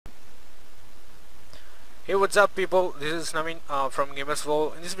Hey, what's up, people? This is Naveen from Gamers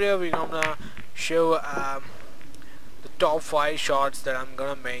World. In this video, we're gonna show the top 5 shots that I'm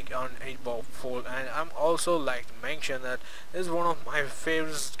gonna make on 8 ball fold, and I'm also like to mention that this is one of my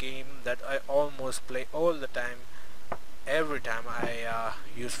favorite game that I almost play all the time. Every time I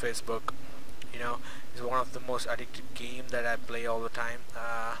use Facebook, you know, it's one of the most addictive game that I play all the time.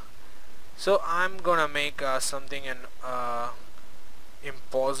 So I'm gonna make something and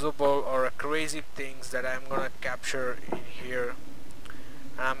impossible or a crazy things that I'm gonna capture in here,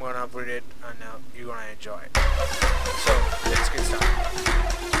 and I'm gonna read it, and you're gonna enjoy it. So let's get started.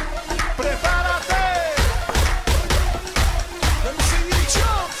 Prepárate. Let me see you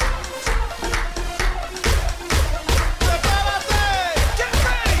jump. Prepárate. Get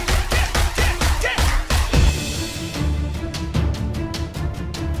ready. Get.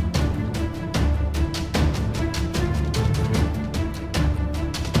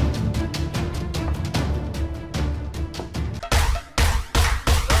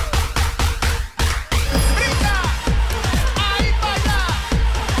 Brinca. Ahí para allá.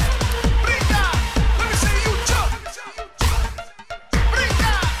 Brinca. Let me see you jump.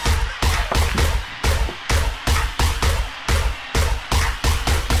 Brinca.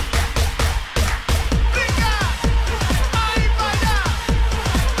 Brinca. Ahí para allá.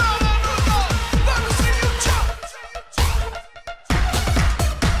 No. Let me see you jump.